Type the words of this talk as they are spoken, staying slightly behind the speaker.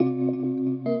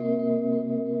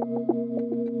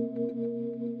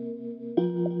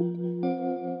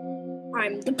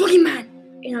I'm the boogeyman,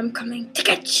 and I'm coming to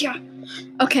get you.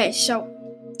 Okay, so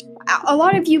a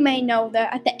lot of you may know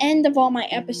that at the end of all my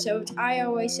episodes, I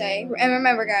always say, and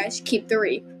remember guys, keep the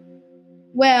reap.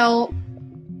 Well,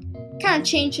 kind of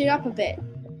change it up a bit.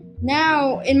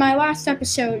 Now, in my last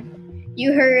episode,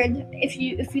 you heard, if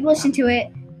you listen to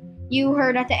it, you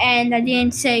heard at the end, I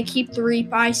didn't say keep the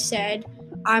reap, I said,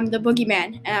 I'm the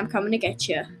boogeyman, and I'm coming to get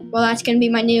you. Well, that's going to be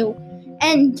my new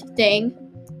end thing.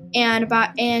 And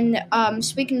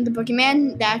speaking of the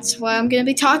boogeyman, that's what I'm going to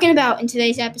be talking about in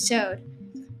today's episode.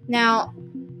 Now,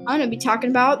 I'm going to be talking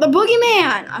about the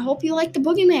boogeyman. I hope you like the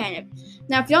boogeyman.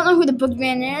 Now, if you don't know who the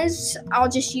boogeyman is, I'll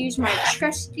just use my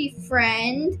trusty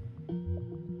friend,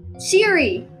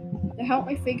 Siri, to help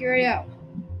me figure it out.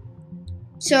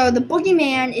 So, the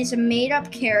boogeyman is a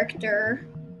made-up character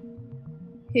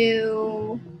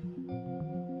who...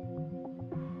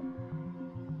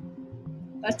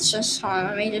 let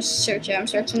me just search it. I'm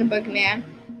searching the boogeyman.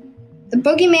 The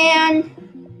boogeyman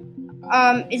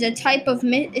is a type of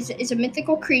is a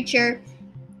mythical creature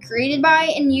created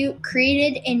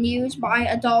and used by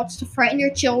adults to frighten your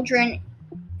children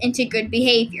into good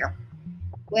behavior.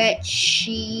 Which,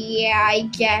 yeah, I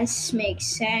guess makes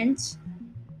sense.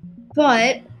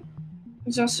 But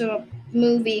there's also a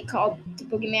movie called The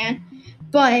Boogeyman.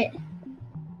 But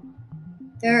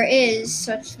there is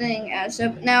such thing as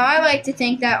now I like to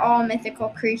think that all mythical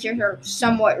creatures are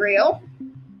somewhat real,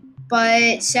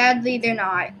 but sadly they're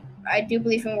not. I do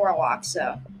believe in warlocks,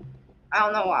 though. I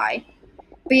don't know why.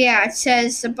 But yeah, it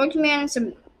says the boogeyman is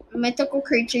a mythical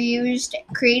creature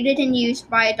created and used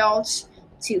by adults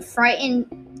to frighten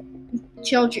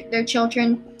their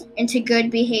children into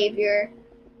good behavior.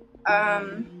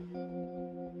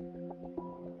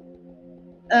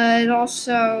 It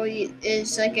also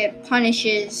is like it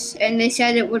punishes, and they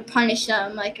said it would punish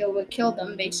them, like it would kill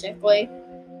them, basically.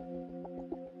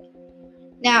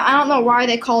 Now, I don't know why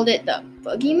they called it the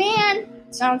boogeyman.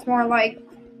 It sounds more like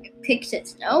it picks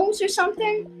its nose or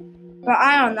something, but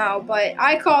I don't know. But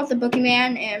I call it the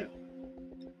boogeyman, and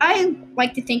I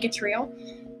like to think it's real.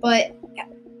 But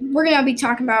we're going to be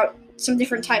talking about some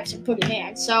different types of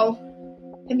boogeyman. So,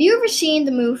 have you ever seen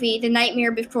the movie The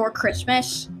Nightmare Before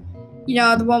Christmas? You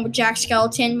know, the one with Jack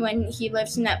Skellington when he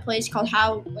lives in that place called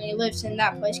Halloween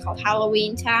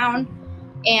Town,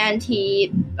 and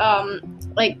he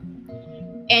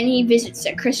he visits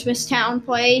a Christmas Town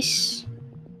place,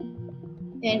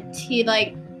 and he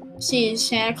sees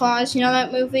Santa Claus. You know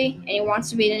that movie, and he wants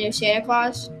to be the new Santa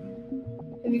Claus.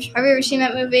 Have you ever seen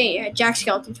that movie? Yeah, Jack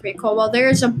Skellington's pretty cool. Well,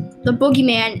 the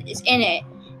boogeyman is in it,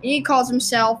 and he calls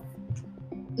himself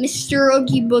Mr.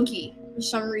 Oogie Boogie for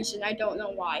some reason. I don't know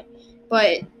why.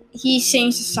 But he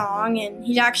sings a song, and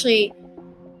he's actually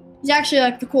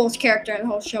like the coolest character in the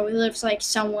whole show. He lives like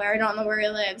somewhere. I don't know where he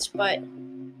lives, but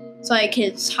it's like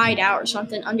his hideout or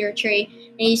something under a tree.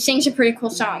 And he sings a pretty cool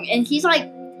song. And he's like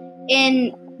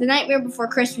in The Nightmare Before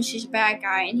Christmas, he's a bad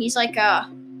guy, and he's like I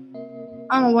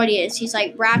don't know what he is. He's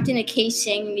like wrapped in a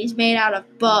casing, and he's made out of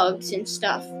bugs and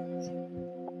stuff.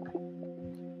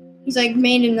 He's like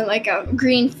made into like a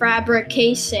green fabric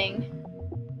casing.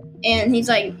 And he's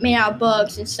like made out of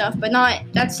bugs and stuff, but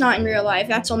that's not in real life.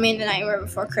 That's only in The Nightmare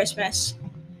Before Christmas.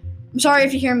 I'm sorry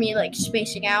if you hear me like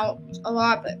spacing out a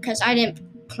lot, but because I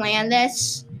didn't plan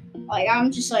this. Like I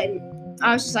was just like,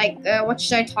 what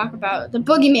should I talk about? The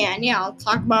boogeyman. Yeah, I'll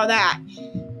talk about that.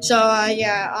 So but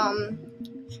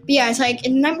yeah, it's like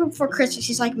in The Nightmare Before Christmas,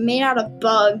 he's like made out of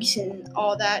bugs and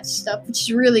all that stuff, which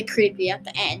is really creepy at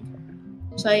the end.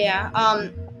 So yeah,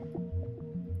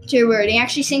 too weird. He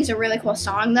actually sings a really cool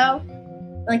song, though.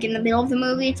 Like, in the middle of the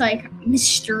movie, it's like,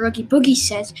 Mr. Oogie Boogie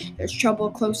says, there's trouble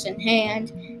close in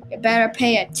hand. You better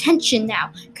pay attention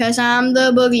now, because I'm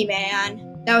the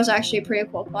boogeyman. That was actually a pretty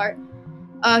cool part.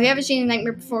 If you haven't seen The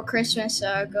Nightmare Before Christmas,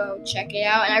 go check it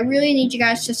out. And I really need you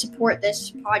guys to support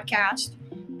this podcast,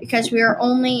 because we are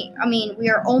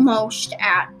almost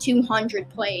at 200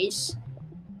 plays,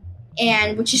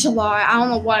 and which is a lot. I don't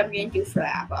know what I'm going to do for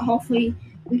that, but hopefully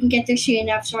we can get there soon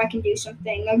enough so I can do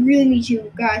something. I really need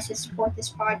you guys to support this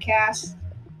podcast.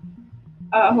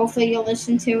 Hopefully you'll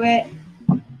listen to it.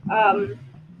 But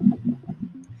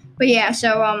yeah,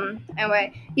 so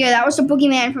anyway, yeah, that was the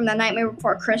boogeyman from The Nightmare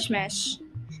Before Christmas.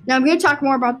 Now I'm going to talk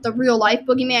more about the real life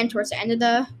boogeyman towards the end of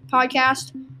the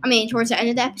podcast. Towards the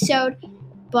end of the episode.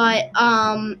 But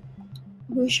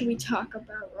who should we talk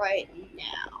about right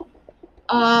now?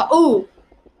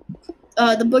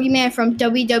 The boogeyman from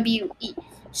WWE.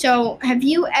 So, have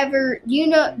you ever, do you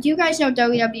guys know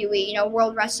WWE,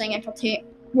 World Wrestling Entertainment?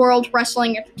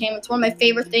 It's one of my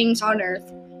favorite things on earth.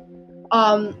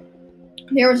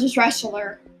 There was this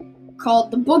wrestler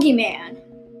called the Boogeyman,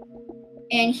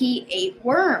 and he ate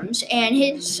worms. And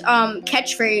his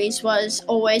catchphrase was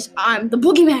always, "I'm the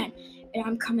boogeyman, and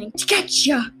I'm coming to get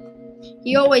ya."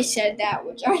 He always said that,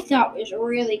 which I thought was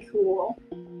really cool.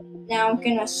 Now I'm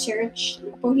gonna search the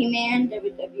Boogeyman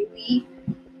WWE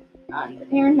on the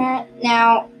internet.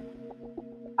 Now,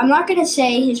 I'm not gonna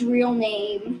say his real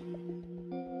name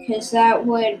because that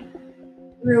would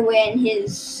ruin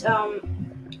his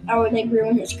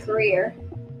ruin his career.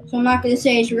 So I'm not gonna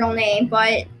say his real name,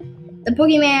 but the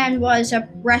Boogeyman was a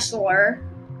wrestler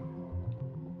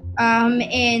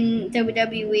in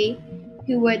WWE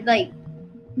who would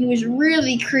he was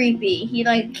really creepy. He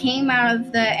came out of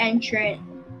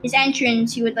his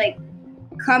entrance, he would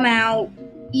come out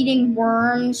eating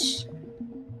worms,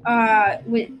 and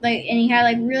he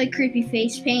had really creepy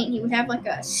face paint. He would have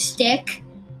a stick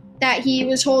that he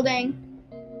was holding.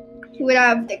 He would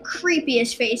have the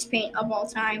creepiest face paint of all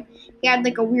time. He had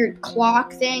a weird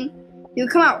clock thing. He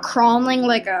would come out crawling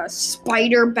like a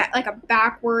spider,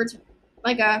 backwards,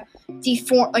 a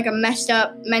messed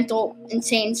up, mental,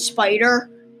 insane spider.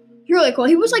 Really cool.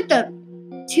 He was like the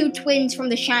two twins from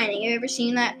The Shining. Have you ever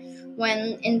seen that?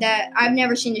 I've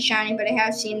never seen The Shining, but I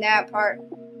have seen that part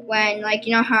when,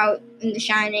 you know how in The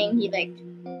Shining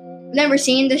never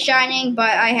seen The Shining, but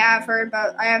I have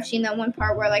seen that one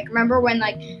part where, remember when,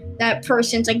 that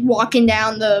person's, walking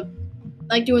down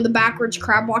doing the backwards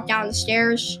crab walk down the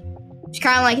stairs? It's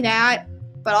kind of like that,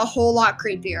 but a whole lot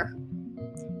creepier.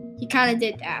 He kind of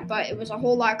did that, but it was a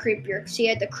whole lot creepier because he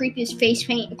had the creepiest face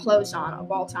paint and clothes on of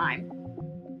all time.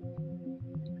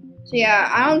 So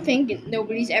yeah, I don't think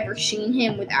nobody's ever seen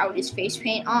him without his face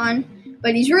paint on,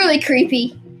 but he's really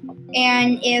creepy.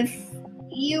 And if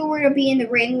you were to be in the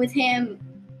ring with him,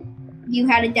 you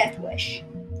had a death wish.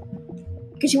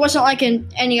 Because he wasn't like in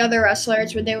any other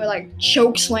wrestlers where they would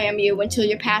choke slam you until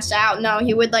you pass out. No,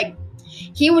 he would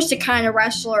he was the kind of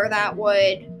wrestler that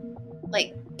would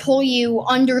pull you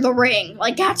under the ring.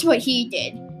 That's what he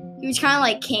did. He was kind of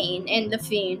like Kane in The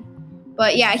Fiend.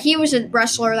 But yeah, he was a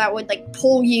wrestler that would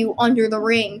pull you under the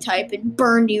ring type and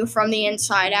burn you from the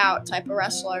inside out type of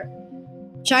wrestler.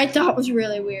 Which I thought was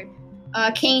really weird.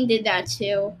 Kane did that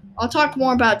too. I'll talk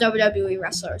more about WWE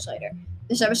wrestlers later.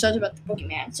 This episode's about the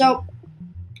Boogeyman. So,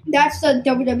 that's the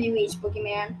WWE's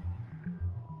Boogeyman.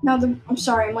 Now, I'm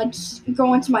sorry, I'm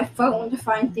going to my phone to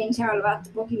find things out about the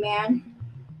Boogeyman.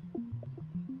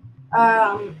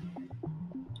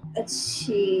 Let's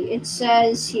see. It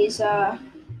says he's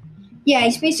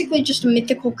basically just a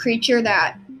mythical creature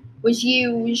that was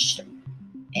used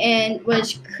and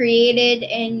was created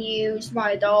and used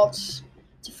by adults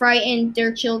to frighten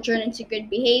their children into good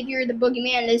behavior. The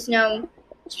Boogeyman is known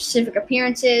specific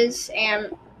appearances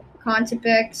and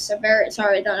concepts. I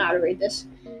don't know how to read this.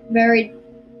 Very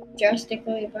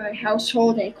drastically by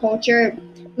household and culture.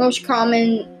 Most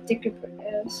common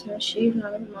she's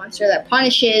not a monster that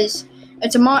punishes.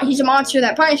 He's a monster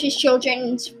that punishes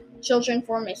children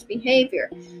for misbehavior.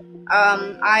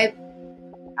 I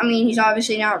mean, he's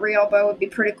obviously not real, but it would be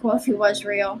pretty cool if he was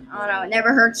real. I don't know. It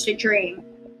never hurts to dream.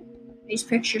 These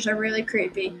pictures are really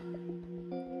creepy.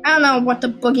 I don't know what the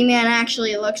Boogeyman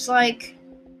actually looks like.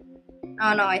 I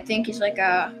don't know. I think he's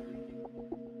a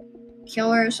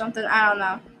killer or something. I don't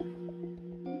know.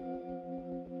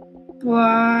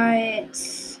 But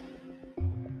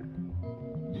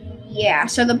yeah,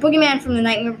 so the Boogeyman from The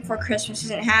Nightmare Before Christmas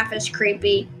isn't half as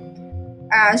creepy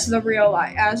as the real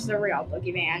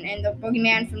Boogeyman, and the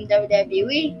Boogeyman from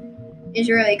WWE is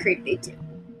really creepy too.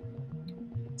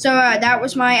 So that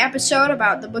was my episode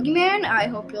about the Boogeyman. I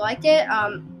hope you liked it.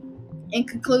 In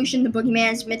conclusion, the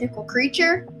Boogeyman is a mythical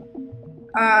creature,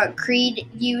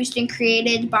 used and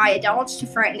created by adults to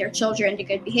frighten their children into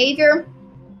good behavior.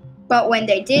 But when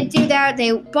they did do that,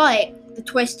 but the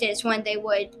twist is when they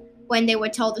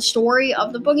would tell the story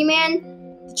of the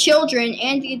Boogeyman, the children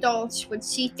and the adults would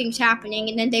see things happening,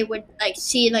 and then they would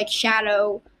see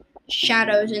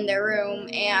shadows in their room,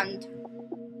 and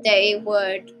they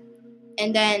would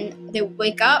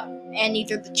wake up, and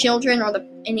either the children or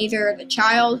the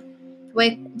child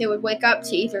they would wake up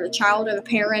to either the child or the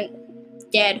parent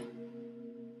dead.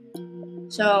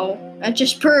 So that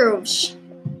just proves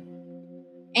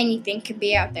anything could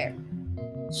be out there.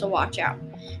 So watch out.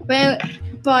 But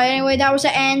anyway, that was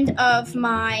the end of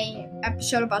my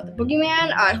episode about the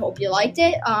Boogeyman. I hope you liked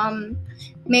it.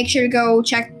 Make sure to go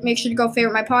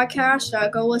favorite my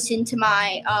podcast. Go listen to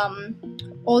my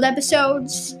old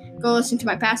episodes. Go listen to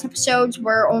my past episodes.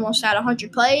 We're almost at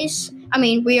 100 plays. I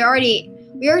mean, we already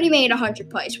made 100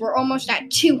 plays. We're almost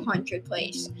at 200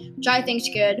 plays, which I think is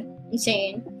good.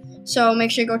 Insane. So make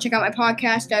sure to go check out my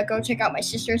podcast. Go check out my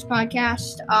sister's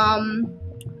podcast.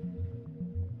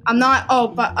 I'm not. Oh,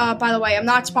 but by the way, I'm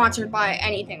not sponsored by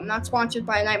anything. I'm not sponsored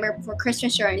by Nightmare Before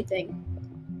Christmas or anything.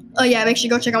 Oh yeah, make sure you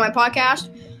go check out my podcast.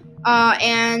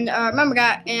 And remember,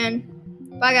 guys,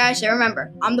 and bye, guys. And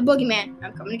remember, I'm the boogeyman.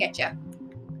 I'm coming to get you.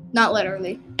 Not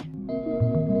literally.